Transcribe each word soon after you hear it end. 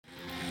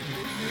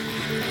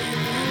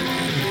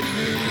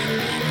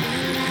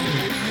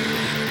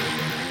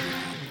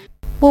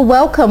Well,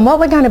 welcome. What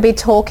we're going to be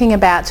talking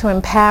about to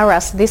empower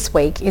us this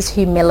week is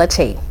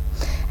humility.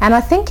 And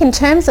I think in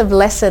terms of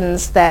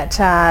lessons that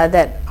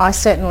I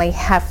certainly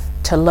have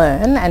to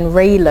learn and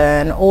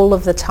relearn all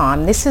of the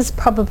time, this is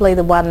probably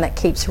the one that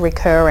keeps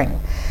recurring.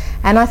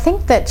 And I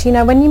think that,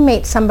 when you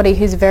meet somebody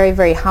who's very,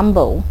 very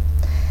humble,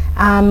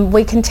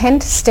 we can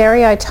tend to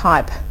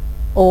stereotype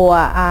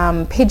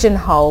or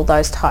pigeonhole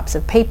those types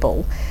of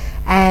people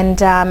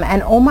and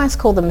almost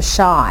call them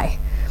shy.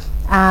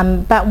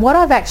 But what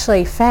I've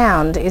actually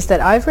found is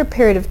that over a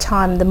period of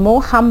time, the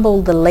more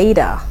humble the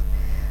leader,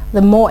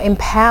 the more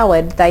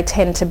empowered they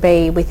tend to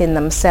be within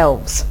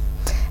themselves.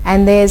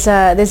 And there's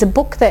a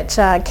book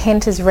that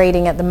Kent is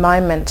reading at the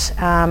moment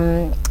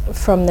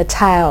from the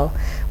Tao,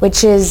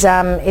 which is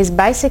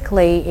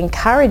basically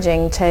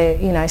encouraging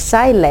to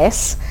say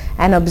less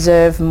and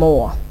observe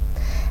more.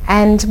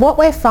 And what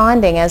we're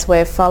finding as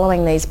we're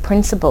following these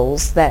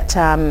principles that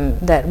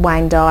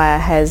Wayne Dyer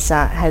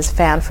has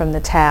found from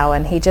the Tao,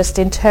 and he just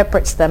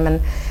interprets them,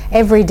 and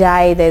every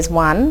day there's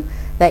one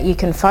that you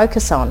can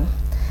focus on,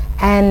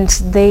 and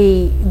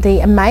the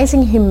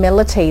amazing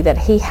humility that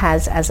he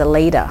has as a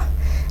leader.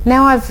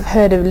 Now, I've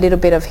heard a little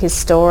bit of his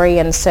story,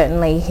 and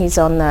certainly he's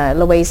on the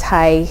Louise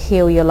Hay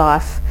Heal Your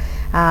Life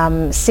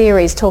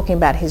series talking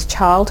about his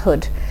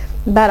childhood.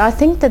 But I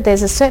think that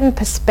there's a certain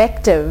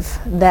perspective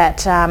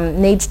that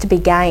needs to be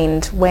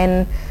gained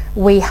when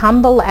we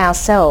humble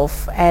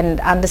ourselves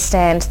and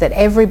understand that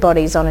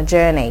everybody's on a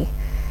journey,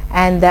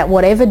 and that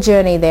whatever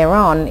journey they're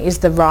on is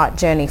the right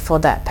journey for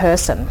that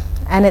person.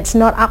 And it's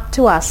not up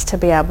to us to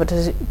be able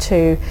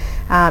to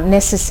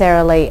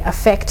necessarily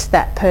affect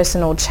that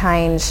person or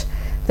change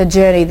the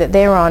journey that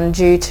they're on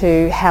due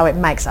to how it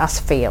makes us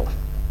feel.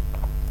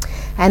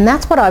 And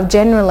that's what I've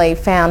generally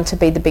found to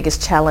be the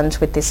biggest challenge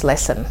with this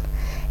lesson,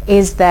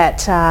 is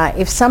that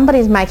if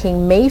somebody's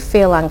making me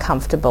feel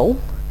uncomfortable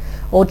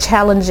or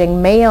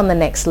challenging me on the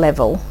next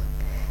level,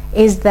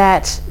 is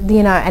that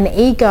an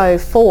ego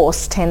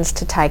force tends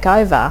to take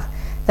over,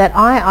 that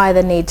I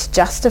either need to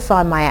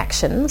justify my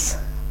actions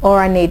or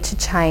I need to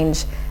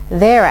change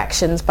their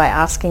actions by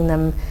asking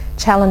them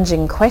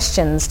challenging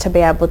questions to be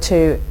able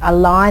to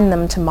align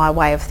them to my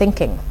way of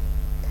thinking.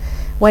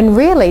 When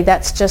really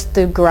that's just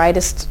the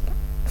greatest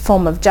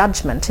form of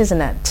judgment,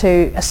 isn't it?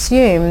 To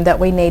assume that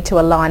we need to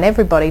align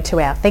everybody to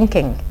our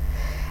thinking.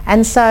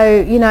 And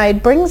so,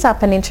 it brings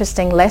up an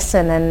interesting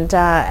lesson. And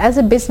as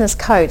a business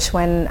coach,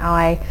 when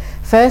I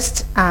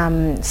first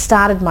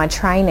started my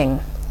training,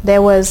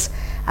 there was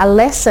a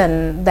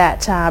lesson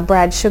that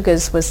Brad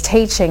Sugars was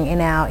teaching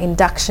in our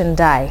induction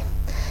day.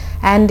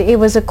 And it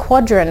was a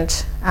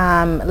quadrant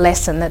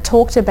lesson that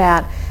talked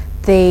about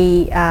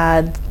the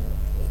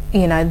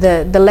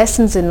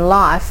lessons in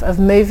life of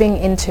moving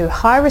into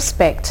high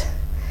respect,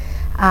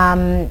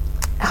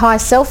 high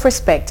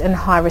self-respect and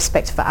high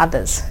respect for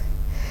others.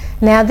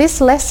 Now, this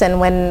lesson,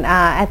 when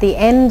at the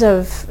end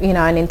of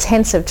an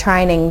intensive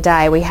training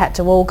day, we had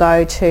to all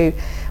go to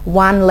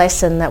one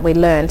lesson that we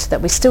learnt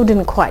that we still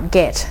didn't quite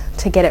get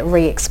to get it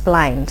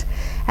re-explained.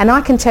 And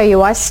I can tell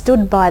you, I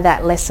stood by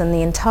that lesson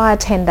the entire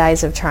 10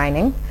 days of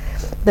training,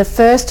 the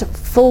first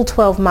full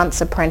 12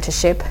 months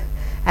apprenticeship,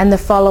 and the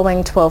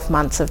following 12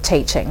 months of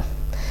teaching,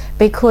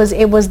 because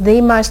it was the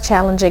most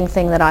challenging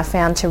thing that I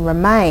found, to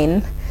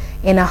remain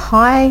in a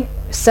high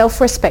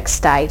self-respect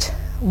state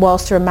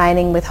whilst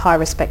remaining with high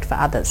respect for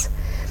others.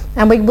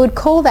 And we would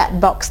call that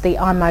box the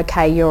I'm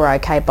okay, you're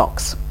okay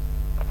box,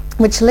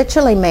 which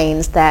literally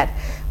means that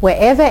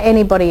wherever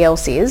anybody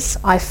else is,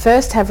 I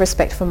first have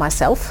respect for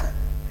myself,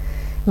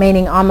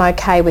 meaning I'm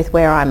okay with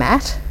where I'm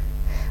at,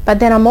 but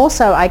then I'm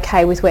also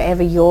okay with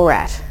wherever you're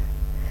at.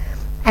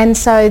 And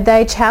so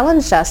they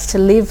challenged us to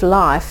live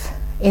life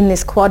in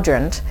this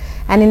quadrant.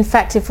 And in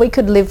fact, if we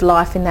could live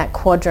life in that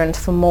quadrant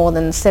for more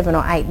than 7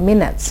 or 8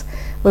 minutes,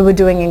 we were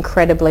doing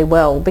incredibly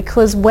well.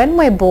 Because when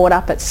we're brought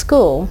up at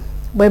school,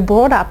 we're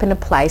brought up in a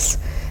place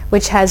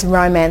which has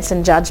romance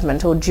and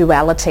judgment, or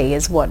duality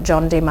is what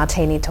John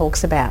DeMartini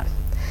talks about.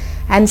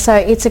 And so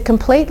it's a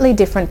completely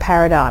different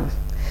paradigm.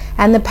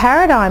 And the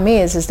paradigm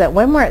is that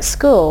when we're at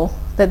school,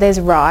 that there's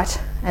right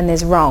and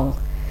there's wrong.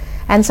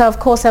 And so, of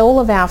course, all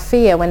of our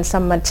fear when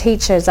some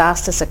teacher has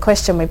asked us a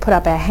question, we put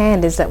up our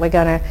hand, is that we're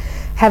going to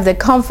have the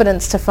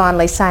confidence to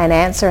finally say an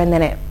answer, and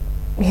then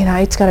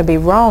it's going to be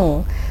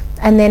wrong.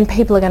 And then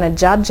people are going to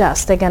judge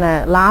us. They're going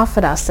to laugh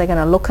at us. They're going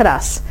to look at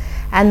us.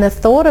 And the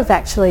thought of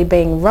actually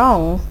being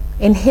wrong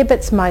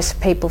inhibits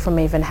most people from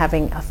even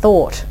having a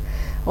thought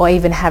or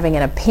even having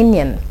an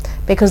opinion,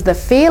 because the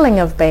feeling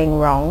of being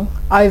wrong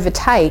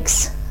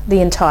overtakes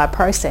the entire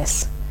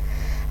process.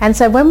 And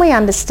so when we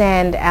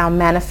understand our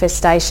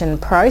manifestation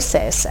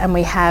process and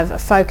we have a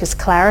focused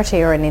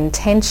clarity or an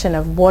intention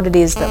of what it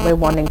is that we're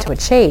wanting to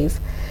achieve,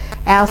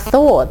 our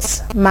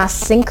thoughts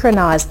must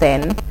synchronize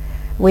then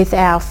with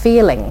our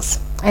feelings.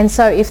 And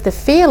so if the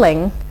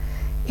feeling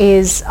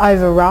is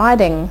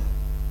overriding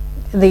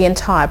the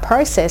entire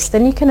process,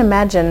 then you can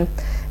imagine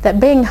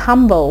that being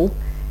humble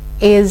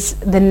is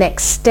the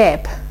next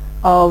step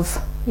of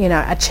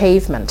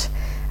achievement.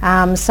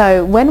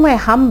 So when we're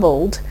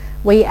humbled,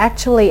 we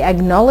actually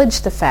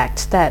acknowledge the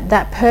fact that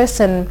that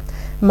person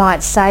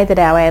might say that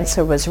our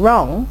answer was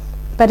wrong,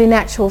 but in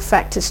actual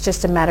fact it's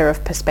just a matter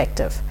of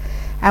perspective.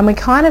 And we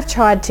kind of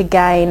tried to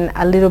gain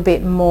a little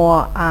bit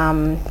more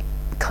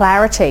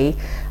clarity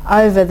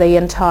over the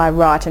entire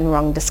right and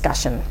wrong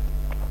discussion.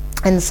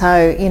 And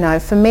so, you know,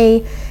 for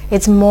me,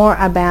 it's more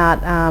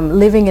about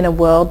living in a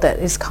world that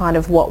is kind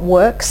of what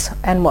works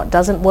and what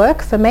doesn't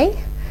work for me.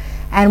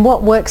 And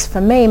what works for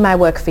me may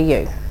work for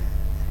you.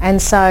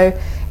 And so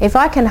if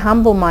I can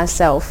humble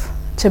myself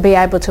to be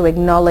able to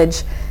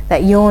acknowledge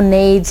that your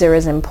needs are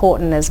as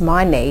important as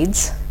my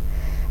needs,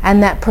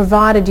 and that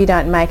provided you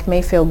don't make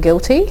me feel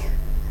guilty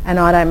and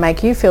I don't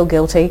make you feel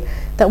guilty,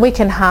 that we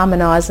can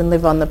harmonise and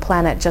live on the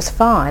planet just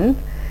fine,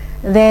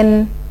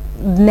 then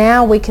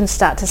now we can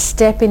start to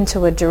step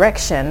into a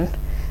direction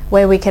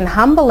where we can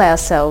humble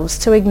ourselves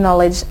to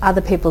acknowledge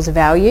other people's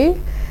value,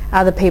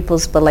 other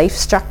people's belief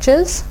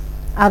structures,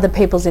 other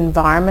people's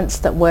environments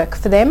that work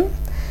for them,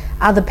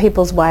 other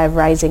people's way of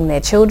raising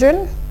their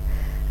children,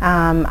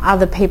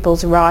 other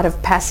people's rite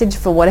of passage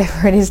for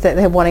whatever it is that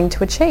they're wanting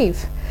to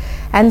achieve.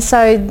 And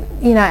so,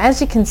 you know,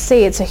 as you can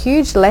see, it's a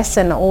huge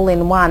lesson all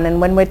in one.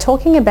 And when we're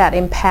talking about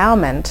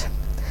empowerment,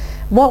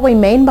 what we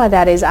mean by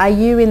that is, are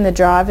you in the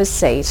driver's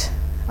seat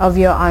of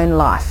your own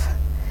life?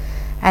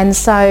 And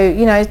so,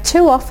 you know,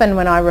 too often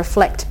when I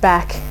reflect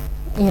back,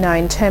 you know,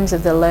 in terms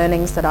of the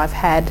learnings that I've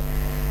had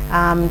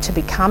to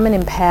become an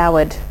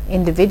empowered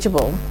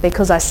individual,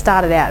 because I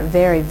started out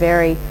very,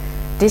 very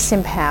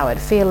disempowered,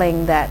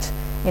 feeling that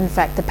in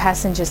fact the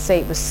passenger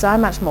seat was so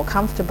much more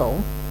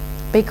comfortable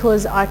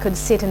because I could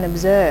sit and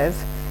observe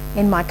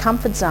in my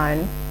comfort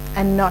zone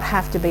and not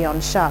have to be on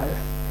show.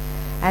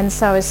 And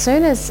so as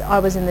soon as I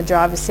was in the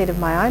driver's seat of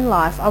my own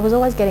life, I was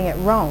always getting it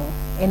wrong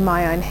in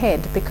my own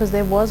head, because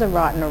there was a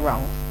right and a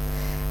wrong.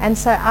 And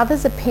so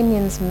others'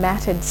 opinions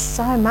mattered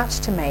so much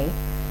to me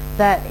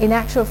that in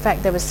actual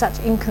fact there was such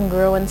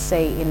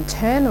incongruency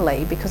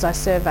internally, because I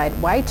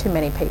surveyed way too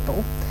many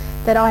people,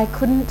 that I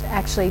couldn't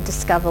actually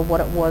discover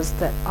what it was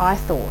that I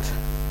thought,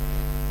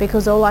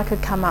 because all I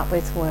could come up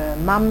with were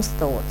mum's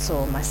thoughts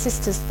or my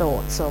sister's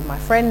thoughts or my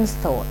friend's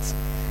thoughts,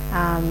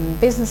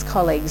 business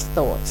colleagues'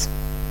 thoughts.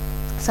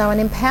 So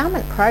an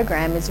empowerment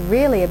program is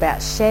really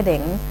about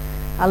shedding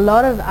a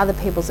lot of other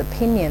people's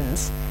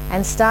opinions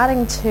and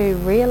starting to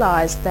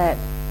realise that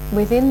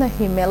within the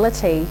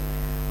humility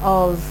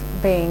of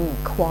being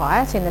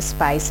quiet in a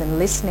space and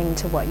listening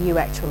to what you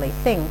actually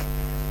think,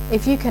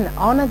 if you can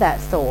honour that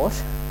thought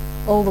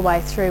all the way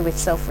through with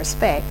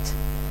self-respect,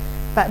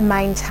 but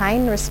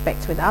maintain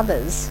respect with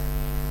others,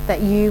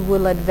 that you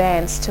will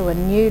advance to a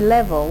new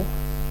level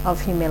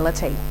of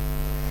humility.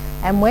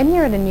 And when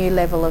you're at a new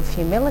level of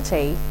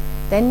humility,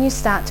 then you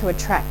start to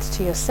attract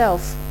to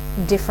yourself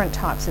different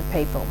types of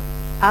people,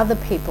 other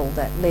people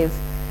that live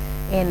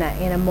in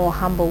a more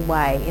humble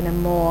way, in a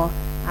more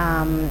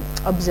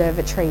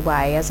observatory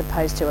way as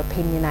opposed to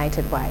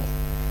opinionated way.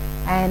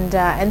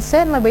 And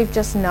certainly we've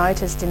just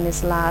noticed in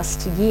this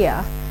last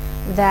year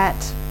that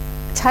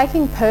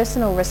taking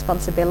personal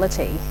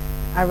responsibility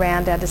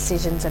around our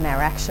decisions and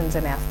our actions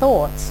and our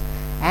thoughts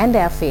and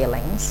our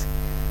feelings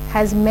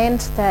has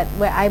meant that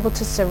we're able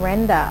to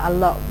surrender a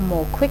lot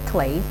more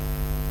quickly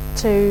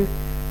to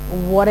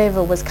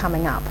whatever was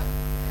coming up.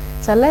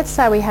 So let's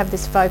say we have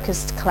this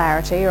focused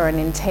clarity or an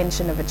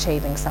intention of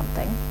achieving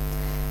something,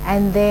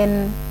 and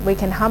then we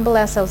can humble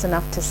ourselves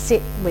enough to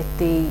sit with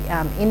the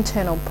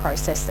internal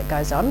process that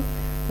goes on,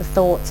 the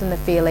thoughts and the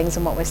feelings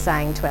and what we're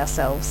saying to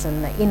ourselves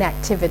and the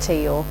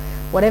inactivity or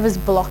whatever's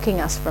blocking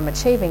us from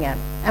achieving it,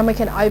 and we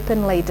can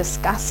openly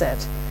discuss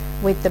it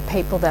with the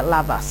people that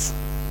love us.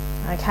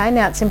 Okay,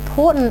 now it's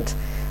important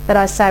that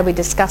I say we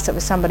discuss it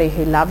with somebody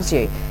who loves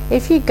you.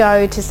 If you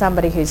go to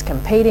somebody who's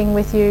competing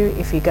with you,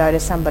 if you go to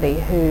somebody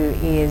who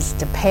is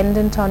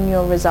dependent on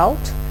your result,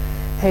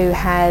 who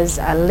has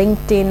a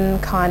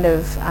LinkedIn kind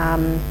of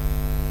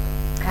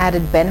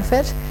added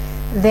benefit,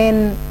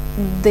 then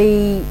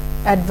the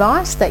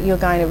advice that you're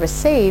going to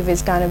receive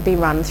is going to be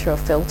run through a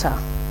filter.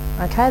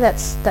 Okay,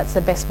 that's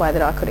the best way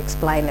that I could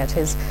explain it,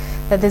 is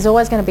that there's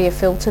always going to be a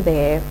filter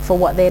there for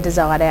what their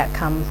desired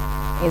outcome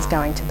is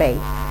going to be.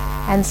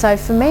 And so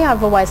for me,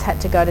 I've always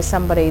had to go to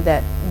somebody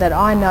that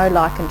I know,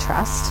 like and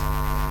trust,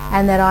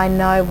 and that I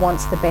know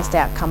wants the best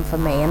outcome for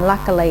me. And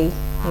luckily,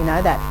 you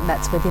know,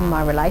 that's within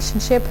my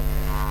relationship.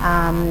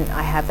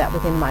 I have that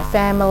within my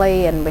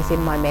family and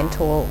within my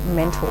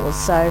mentors.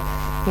 So,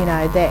 you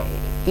know, that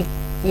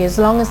as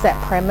long as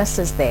that premise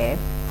is there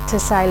to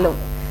say, look,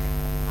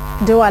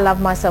 do I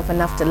love myself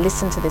enough to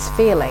listen to this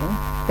feeling?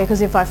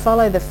 Because if I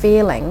follow the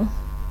feeling,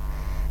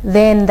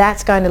 then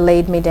that's going to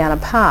lead me down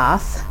a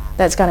path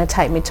that's going to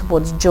take me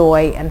towards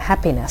joy and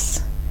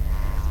happiness,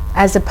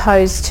 as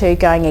opposed to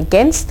going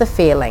against the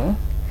feeling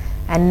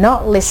and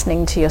not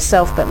listening to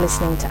yourself but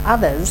listening to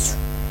others.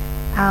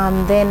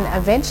 Then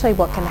eventually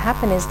what can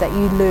happen is that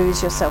you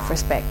lose your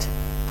self-respect.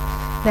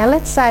 Now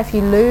let's say if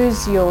you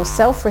lose your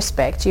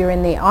self-respect, you're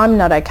in the I'm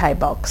not okay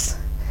box,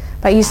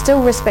 but you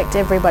still respect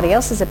everybody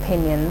else's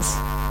opinions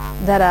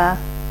that are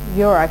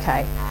you're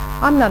okay.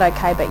 I'm not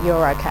okay, but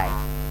you're okay.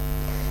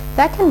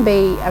 That can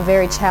be a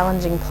very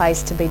challenging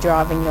place to be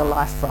driving your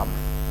life from.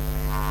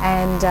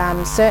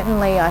 And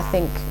certainly I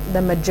think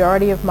the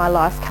majority of my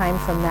life came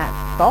from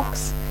that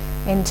box,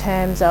 in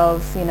terms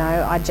of,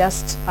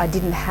 I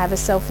didn't have a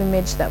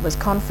self-image that was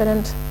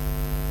confident.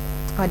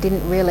 I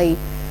didn't really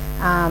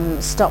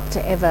stop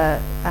to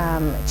ever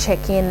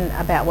check in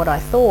about what I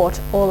thought.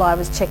 All I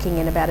was checking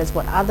in about is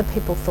what other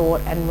people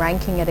thought and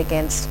ranking it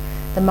against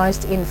the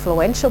most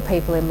influential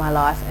people in my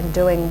life and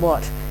doing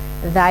what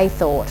they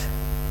thought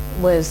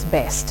was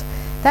best.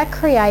 That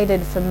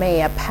created for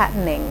me a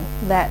patterning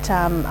that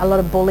a lot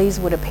of bullies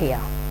would appear.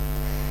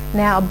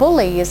 Now, a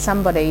bully is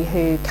somebody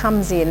who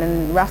comes in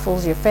and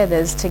ruffles your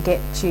feathers to get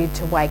you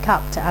to wake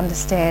up, to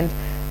understand,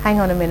 hang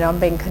on a minute, I'm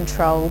being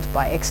controlled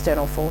by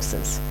external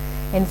forces.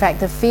 In fact,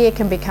 the fear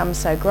can become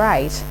so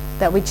great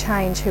that we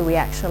change who we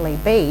actually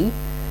be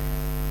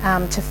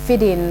to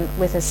fit in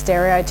with a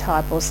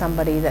stereotype or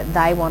somebody that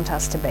they want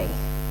us to be.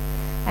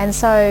 And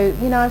so,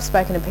 I've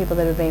spoken to people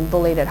that have been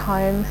bullied at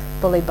home,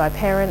 bullied by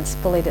parents,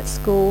 bullied at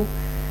school.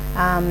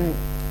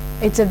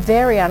 It's a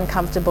very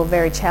uncomfortable,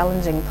 very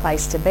challenging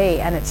place to be,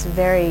 and it's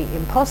very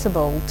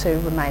impossible to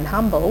remain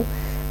humble,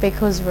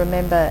 because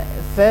remember,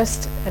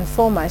 first and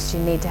foremost, you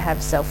need to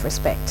have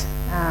self-respect,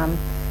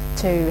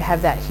 to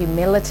have that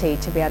humility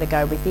to be able to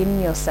go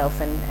within yourself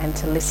and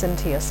to listen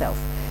to yourself.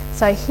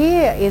 So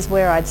here is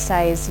where I'd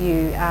say is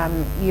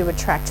you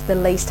attract the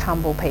least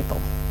humble people.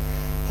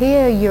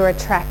 Here you're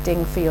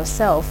attracting for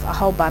yourself a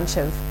whole bunch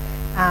of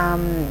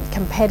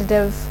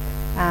competitive,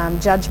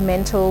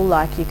 judgmental,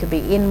 like you could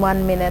be in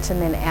 1 minute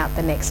and then out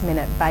the next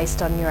minute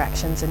based on your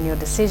actions and your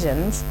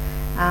decisions,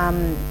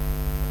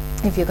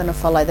 if you're going to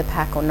follow the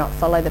pack or not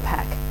follow the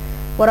pack.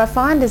 What I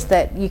find is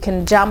that you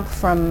can jump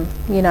from,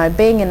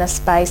 being in a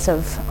space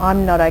of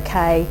I'm not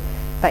okay,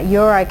 but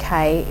you're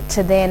okay,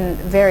 to then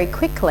very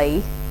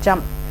quickly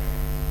jump,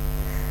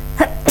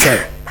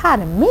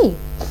 pardon me,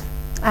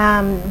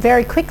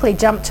 very quickly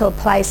jump to a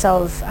place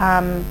of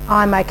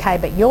I'm okay,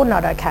 but you're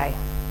not okay.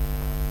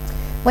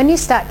 When you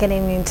start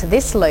getting into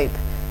this loop,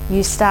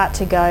 you start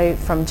to go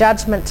from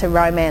judgment to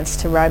romance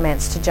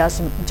to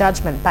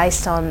judgment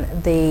based on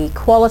the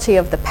quality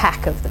of the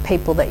pack of the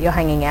people that you're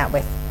hanging out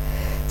with.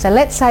 So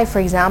let's say, for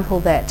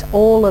example, that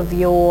all of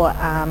your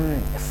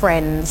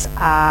friends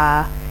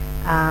are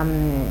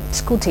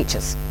school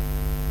teachers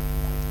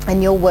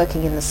and you're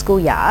working in the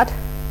schoolyard,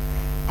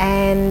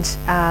 and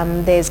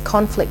there's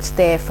conflict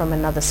there from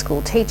another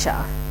school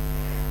teacher.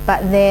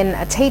 But then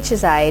a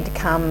teacher's aide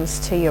comes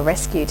to your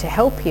rescue to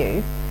help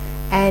you,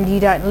 and you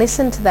don't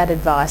listen to that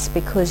advice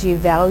because you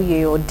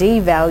value or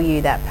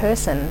devalue that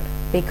person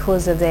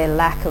because of their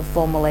lack of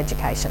formal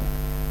education,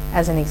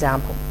 as an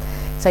example.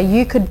 So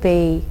you could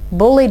be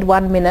bullied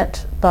 1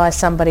 minute by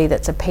somebody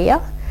that's a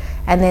peer,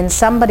 and then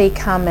somebody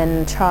come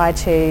and try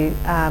to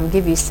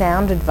give you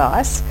sound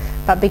advice,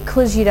 but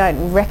because you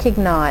don't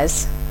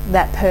recognise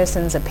that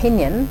person's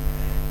opinion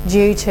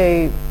due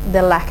to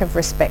the lack of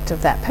respect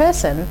of that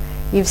person,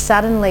 you've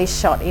suddenly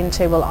shot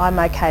into, well, I'm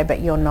okay, but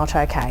you're not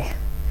okay.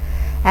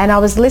 And I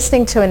was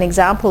listening to an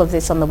example of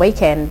this on the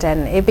weekend,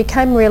 and it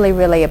became really,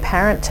 really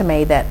apparent to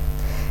me that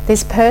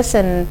this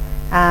person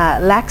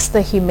lacks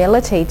the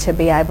humility to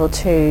be able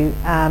to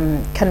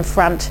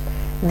confront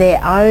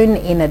their own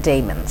inner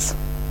demons,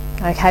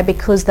 okay,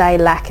 because they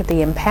lack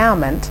the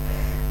empowerment.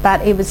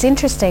 But it was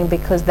interesting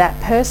because that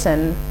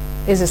person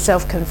is a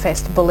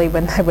self-confessed bully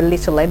when they were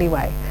little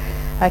anyway.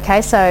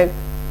 Okay, so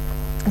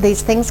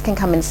these things can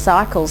come in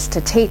cycles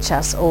to teach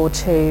us, or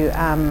to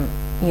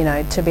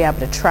to be able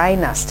to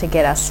train us, to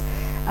get us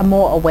a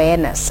more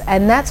awareness.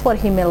 And that's what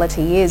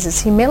humility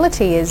is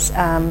humility is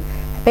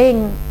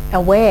being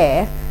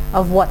aware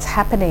of what's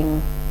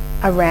happening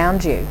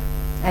around you.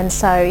 And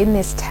so in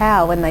this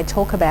Tao, when they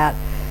talk about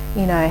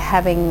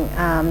having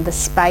the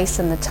space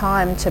and the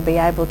time to be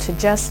able to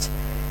just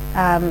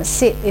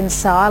sit in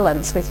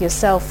silence with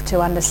yourself to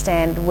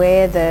understand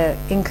where the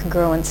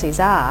incongruencies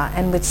are,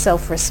 and with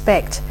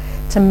self-respect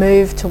to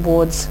move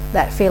towards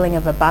that feeling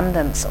of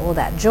abundance or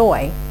that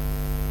joy,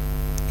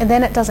 and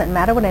then it doesn't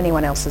matter what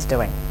anyone else is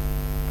doing.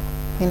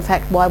 In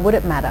fact, why would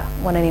it matter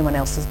what anyone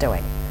else is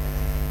doing?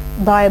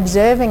 By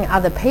observing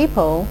other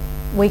people,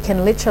 we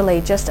can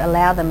literally just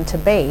allow them to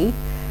be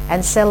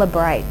and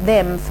celebrate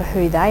them for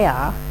who they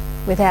are,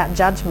 without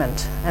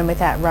judgment and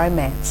without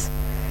romance.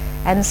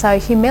 And so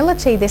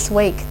humility this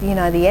week,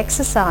 the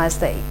exercise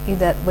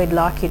that we'd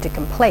like you to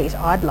complete,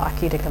 I'd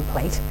like you to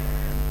complete,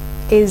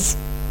 is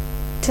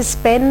to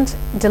spend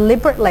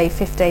deliberately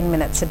 15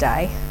 minutes a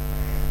day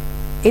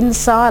in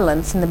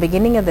silence in the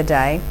beginning of the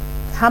day,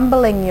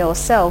 humbling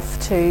yourself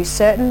to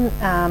certain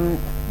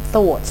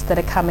thoughts that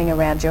are coming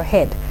around your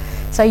head.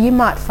 So you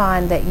might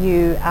find that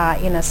you are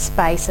in a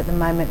space at the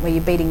moment where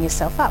you're beating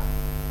yourself up.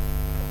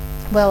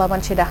 Well, I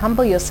want you to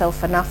humble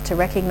yourself enough to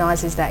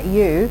recognise, is that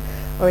you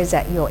or is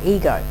that your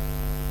ego?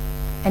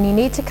 And you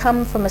need to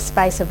come from a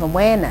space of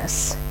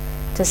awareness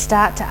to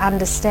start to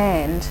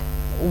understand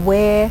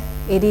where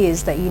it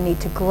is that you need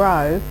to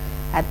grow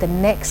at the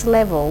next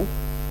level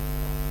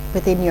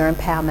within your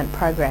empowerment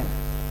program.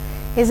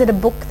 Is it a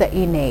book that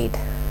you need?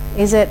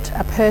 Is it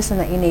a person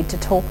that you need to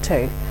talk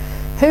to?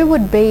 Who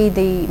would be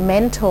the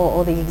mentor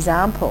or the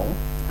example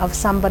of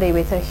somebody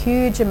with a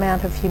huge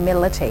amount of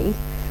humility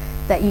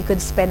that you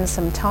could spend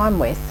some time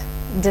with,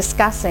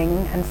 discussing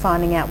and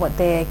finding out what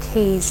their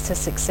keys to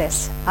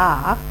success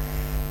are,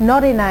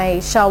 not in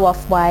a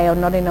show-off way or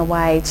not in a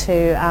way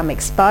to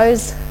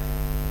expose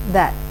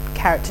that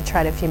character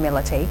trait of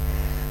humility,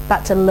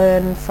 but to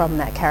learn from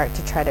that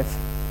character trait of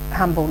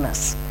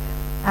humbleness.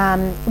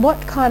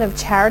 What kind of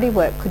charity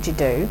work could you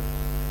do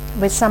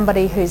with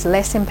somebody who's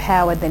less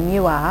empowered than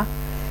you are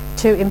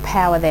to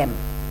empower them?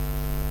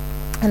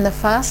 And the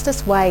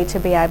fastest way to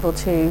be able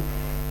to,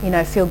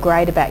 feel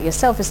great about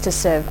yourself is to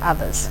serve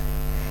others.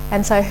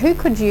 And so who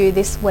could you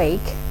this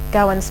week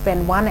go and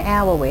spend 1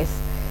 hour with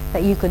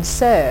that you could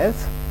serve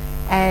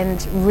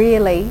and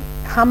really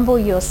humble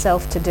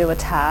yourself to do a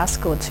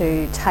task or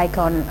to take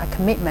on a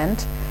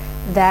commitment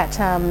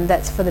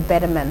that's for the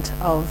betterment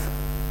of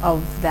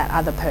that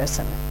other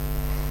person?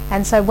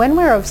 And so when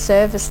we're of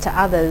service to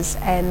others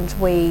and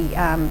we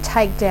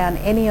take down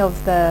any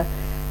of the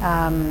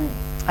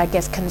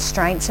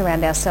constraints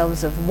around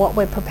ourselves of what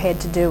we're prepared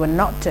to do and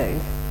not do,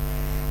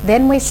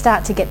 then we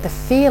start to get the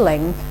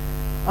feeling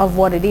of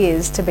what it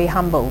is to be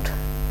humbled.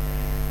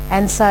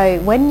 And so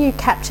when you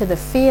capture the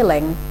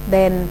feeling,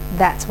 then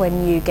that's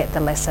when you get the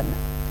lesson.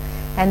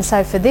 And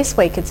so for this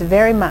week, it's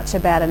very much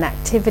about an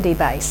activity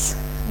base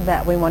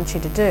that we want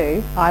you to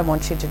do. I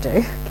want you to do.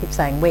 I keep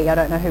saying we, I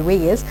don't know who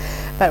we is,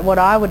 but what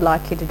I would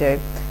like you to do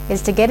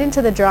is to get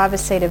into the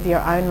driver's seat of your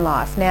own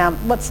life. Now,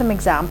 what's some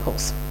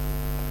examples?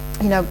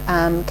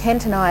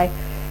 Kent and I,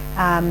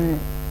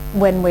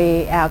 when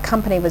our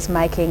company was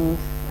making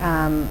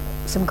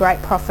some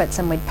great profits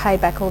and we'd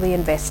paid back all the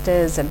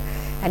investors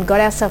and got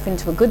ourselves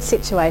into a good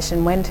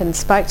situation, went and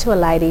spoke to a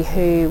lady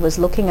who was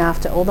looking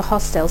after all the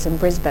hostels in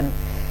Brisbane.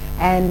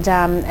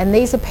 And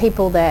these are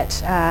people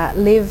that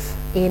live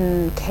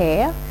in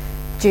care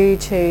due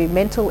to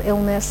mental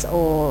illness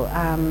or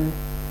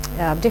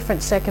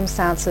different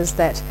circumstances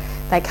that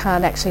they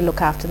can't actually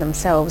look after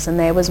themselves. And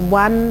there was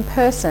one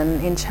person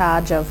in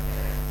charge of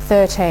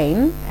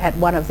 13 at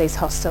one of these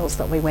hostels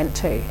that we went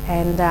to.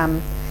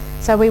 And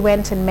so we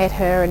went and met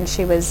her, and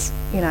she was,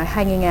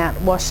 hanging out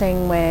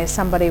washing where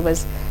somebody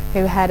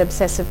who had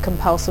obsessive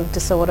compulsive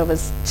disorder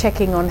was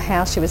checking on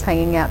how she was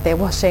hanging out there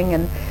washing,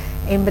 and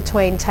in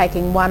between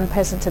taking one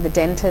person to the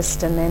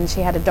dentist, and then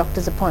she had a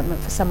doctor's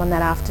appointment for someone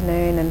that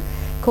afternoon, and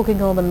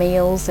cooking all the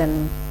meals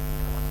and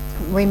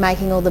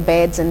remaking all the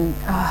beds, and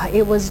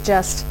it was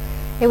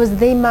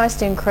the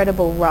most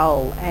incredible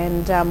role.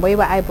 And we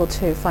were able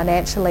to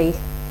financially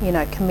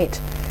commit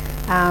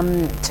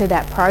to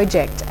that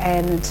project,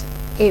 and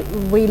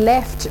we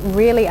left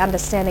really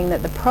understanding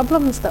that the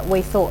problems that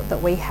we thought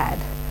that we had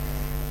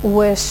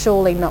were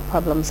surely not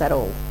problems at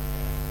all.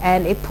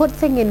 And it put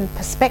things in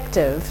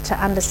perspective to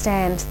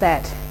understand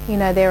that,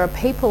 there are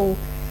people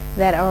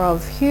that are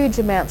of huge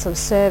amounts of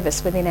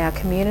service within our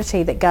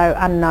community that go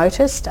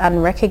unnoticed,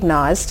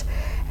 unrecognised,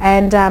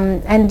 and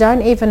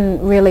don't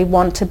even really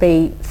want to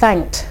be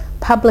thanked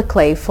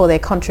publicly for their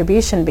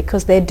contribution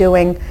because they're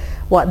doing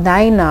what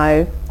they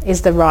know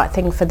is the right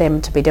thing for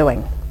them to be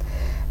doing.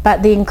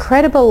 But the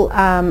incredible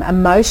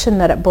emotion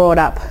that it brought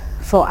up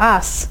for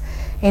us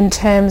in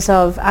terms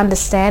of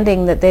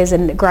understanding that there's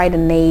a greater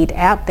need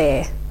out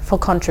there for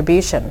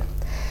contribution.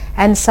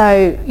 And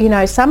so,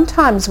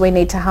 sometimes we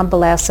need to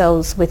humble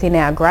ourselves within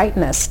our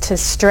greatness to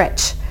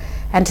stretch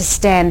and to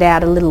stand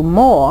out a little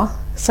more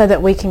so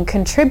that we can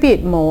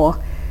contribute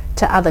more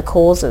to other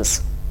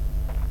causes.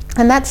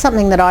 And that's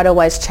something that I'd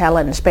always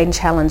been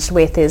challenged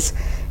with is,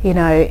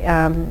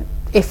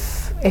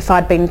 if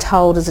I'd been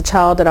told as a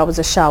child that I was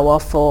a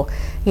show-off, or,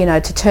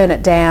 to turn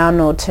it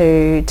down, or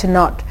to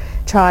not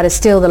try to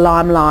steal the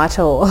limelight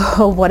or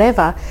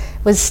whatever,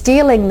 was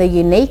stealing the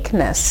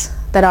uniqueness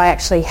that I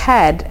actually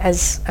had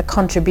as a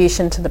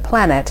contribution to the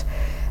planet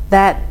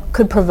that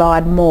could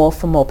provide more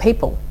for more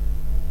people.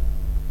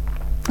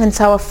 And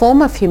so a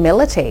form of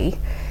humility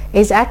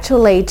is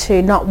actually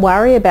to not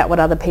worry about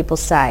what other people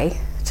say,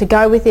 to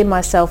go within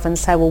myself and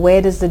say, well,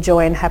 where does the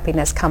joy and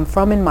happiness come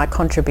from in my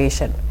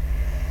contribution?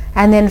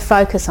 And then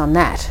focus on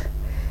that.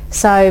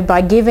 So by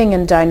giving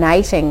and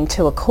donating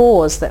to a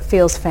cause that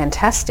feels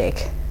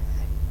fantastic,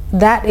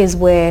 that is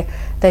where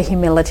the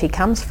humility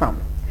comes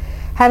from.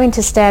 Having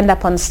to stand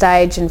up on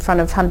stage in front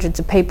of hundreds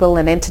of people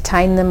and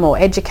entertain them or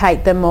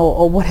educate them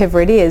or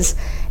whatever it is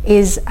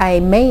a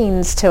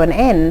means to an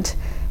end,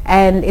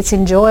 and it's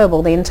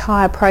enjoyable. The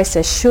entire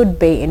process should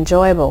be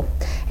enjoyable.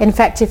 In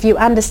fact, if you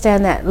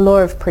understand that law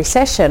of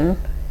precession,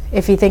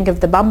 if you think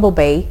of the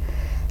bumblebee,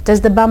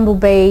 does the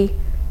bumblebee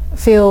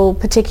feel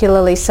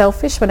particularly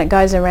selfish when it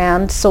goes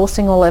around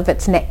sourcing all of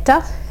its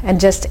nectar and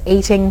just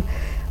eating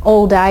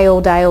all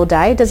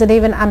day? Does it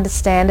even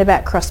understand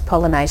about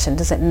cross-pollination?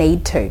 Does it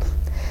need to?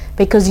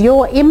 Because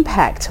your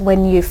impact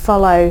when you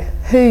follow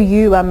who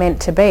you are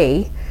meant to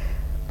be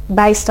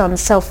based on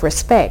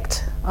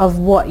self-respect of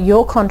what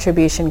your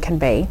contribution can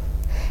be,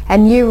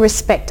 and you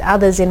respect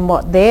others in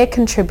what they're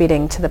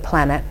contributing to the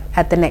planet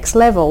at the next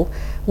level,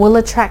 will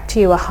attract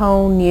you a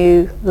whole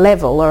new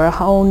level or a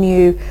whole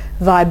new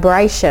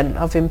vibration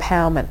of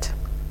empowerment.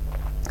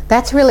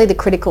 That's really the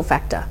critical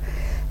factor.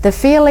 The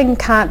feeling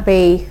can't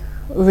be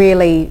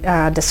really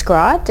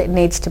described. It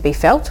needs to be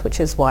felt, which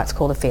is why it's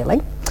called a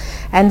feeling.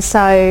 And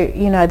so,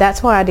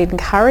 that's why I'd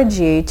encourage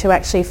you to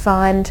actually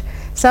find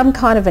some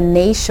kind of a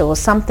niche or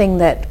something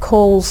that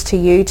calls to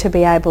you to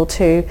be able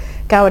to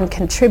go and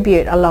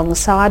contribute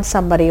alongside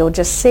somebody, or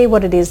just see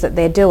what it is that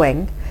they're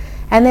doing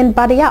and then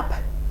buddy up.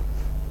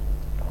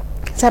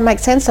 Does that make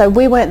sense? So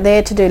we weren't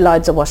there to do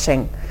loads of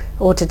washing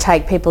or to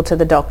take people to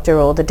the doctor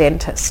or the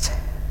dentist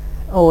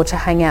or to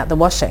hang out the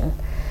washing.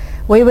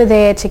 We were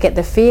there to get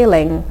the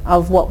feeling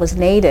of what was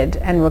needed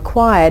and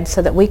required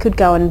so that we could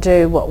go and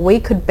do what we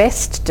could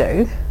best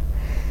do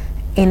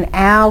in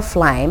our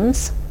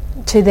flames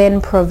to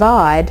then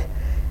provide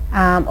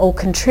or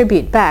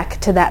contribute back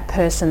to that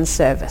person's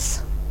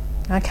service.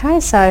 Okay,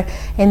 so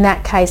in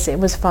that case it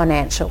was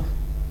financial.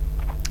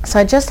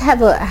 So just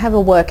have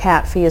a work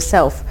out for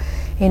yourself.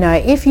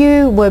 If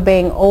you were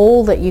being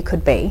all that you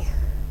could be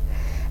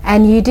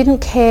and you didn't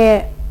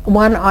care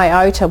one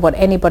iota what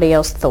anybody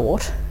else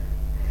thought,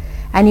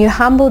 and you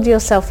humbled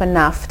yourself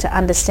enough to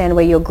understand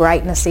where your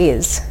greatness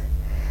is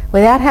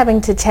without having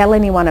to tell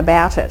anyone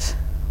about it,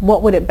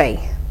 what would it be?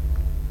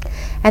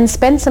 And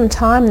spend some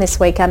time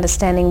this week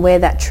understanding where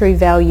that true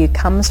value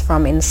comes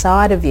from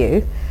inside of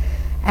you,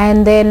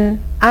 and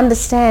then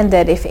understand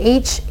that if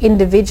each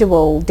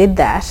individual did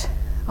that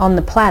on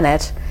the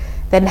planet,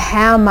 then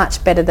how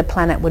much better the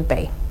planet would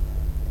be.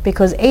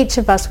 Because each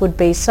of us would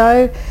be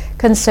so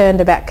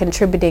concerned about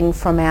contributing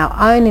from our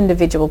own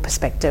individual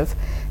perspective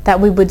that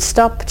we would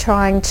stop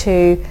trying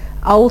to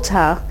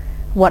alter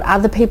what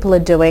other people are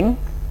doing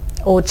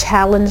or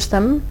challenge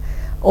them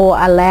or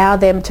allow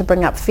them to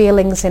bring up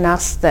feelings in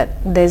us that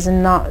there's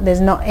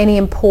not any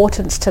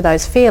importance to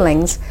those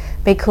feelings,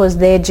 because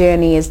their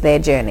journey is their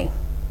journey.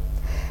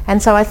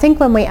 And so I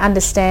think when we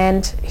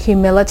understand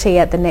humility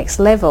at the next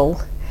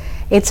level,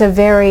 it's a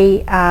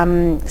very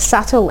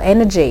subtle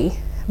energy,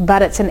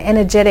 but it's an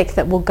energetic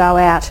that will go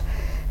out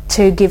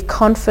to give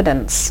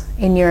confidence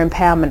in your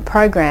empowerment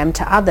program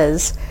to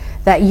others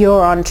that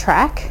you're on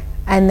track,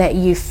 and that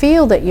you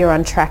feel that you're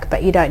on track,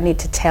 but you don't need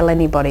to tell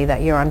anybody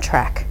that you're on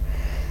track.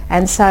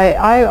 And so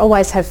I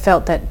always have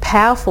felt that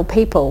powerful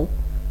people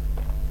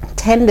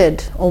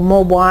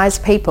more wise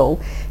people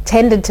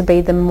tended to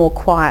be the more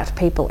quiet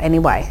people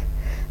anyway.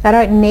 They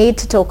don't need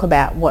to talk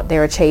about what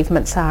their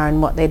achievements are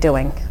and what they're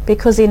doing,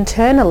 because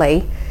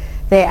internally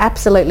they're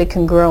absolutely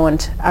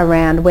congruent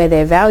around where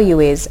their value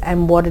is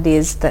and what it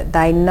is that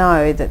they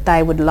know that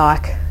they would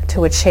like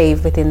to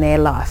achieve within their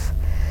life.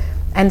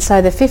 And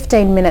so the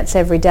 15 minutes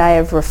every day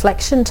of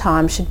reflection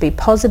time should be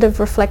positive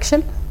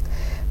reflection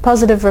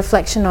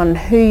on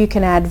who you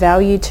can add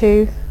value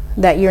to,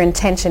 that your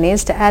intention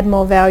is to add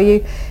more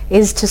value,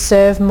 is to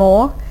serve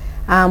more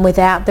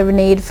without the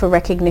need for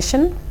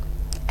recognition.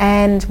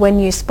 And when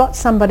you spot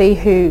somebody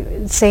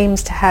who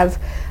seems to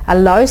have a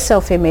low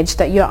self-image,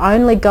 that your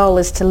only goal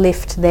is to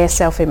lift their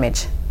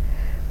self-image.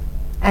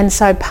 And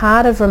so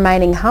part of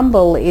remaining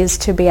humble is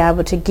to be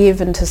able to give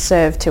and to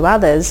serve to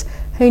others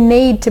who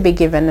need to be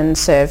given and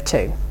served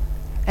to.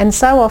 And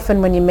so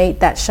often when you meet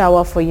that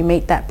show-off, or you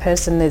meet that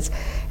person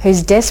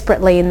who's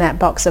desperately in that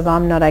box of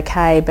I'm not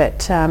okay,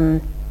 but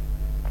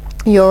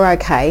you're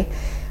okay,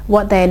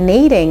 what they're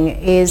needing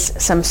is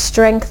some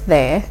strength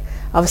there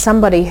of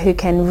somebody who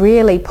can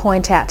really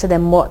point out to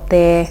them what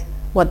their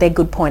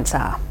good points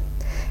are,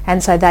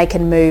 and so they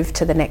can move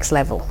to the next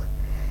level.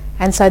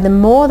 And so the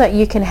more that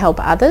you can help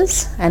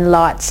others and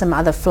light some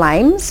other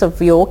flames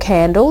of your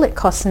candle, it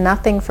costs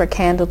nothing for a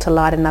candle to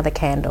light another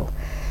candle.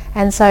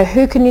 And so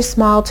who can you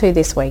smile to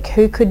this week?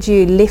 Who could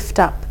you lift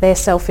up their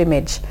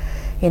self-image?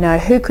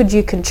 Who could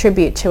you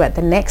contribute to at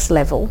the next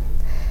level?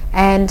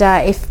 And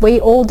if we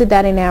all did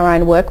that in our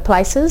own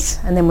workplaces,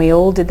 and then we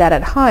all did that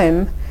at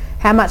home,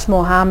 how much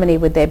more harmony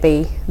would there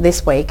be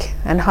this week,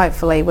 and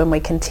hopefully when we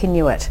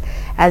continue it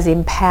as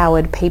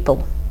empowered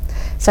people.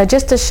 So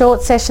just a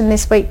short session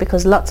this week,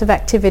 because lots of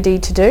activity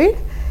to do,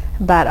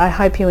 but I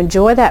hope you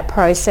enjoy that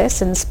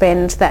process and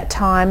spend that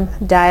time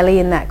daily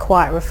in that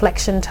quiet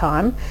reflection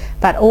time,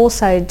 but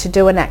also to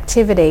do an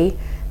activity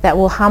that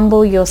will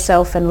humble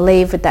yourself and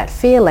leave with that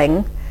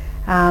feeling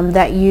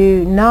that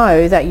you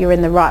know that you're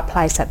in the right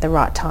place at the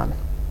right time.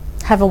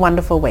 Have a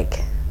wonderful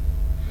week.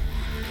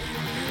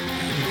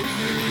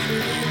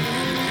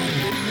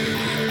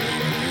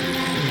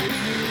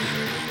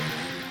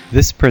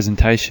 This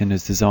presentation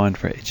is designed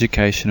for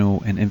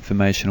educational and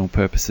informational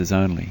purposes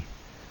only.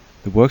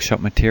 The workshop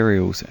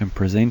materials and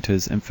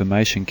presenters'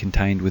 information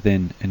contained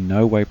within in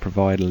no way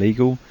provide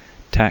legal,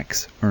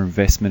 tax, or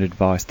investment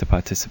advice to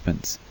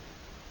participants.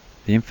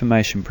 The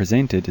information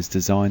presented is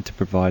designed to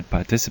provide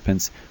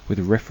participants with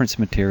reference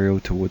material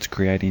towards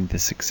creating the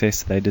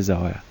success they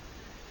desire.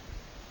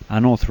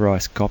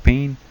 Unauthorized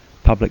copying,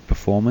 public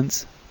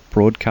performance,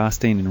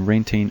 broadcasting and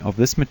renting of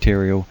this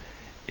material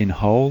in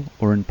whole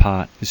or in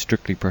part is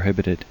strictly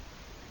prohibited.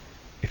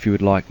 If you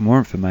would like more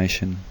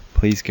information,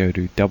 please go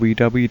to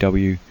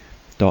www.osborne.com.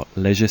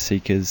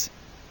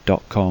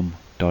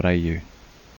 www.leisureseekers.com.au.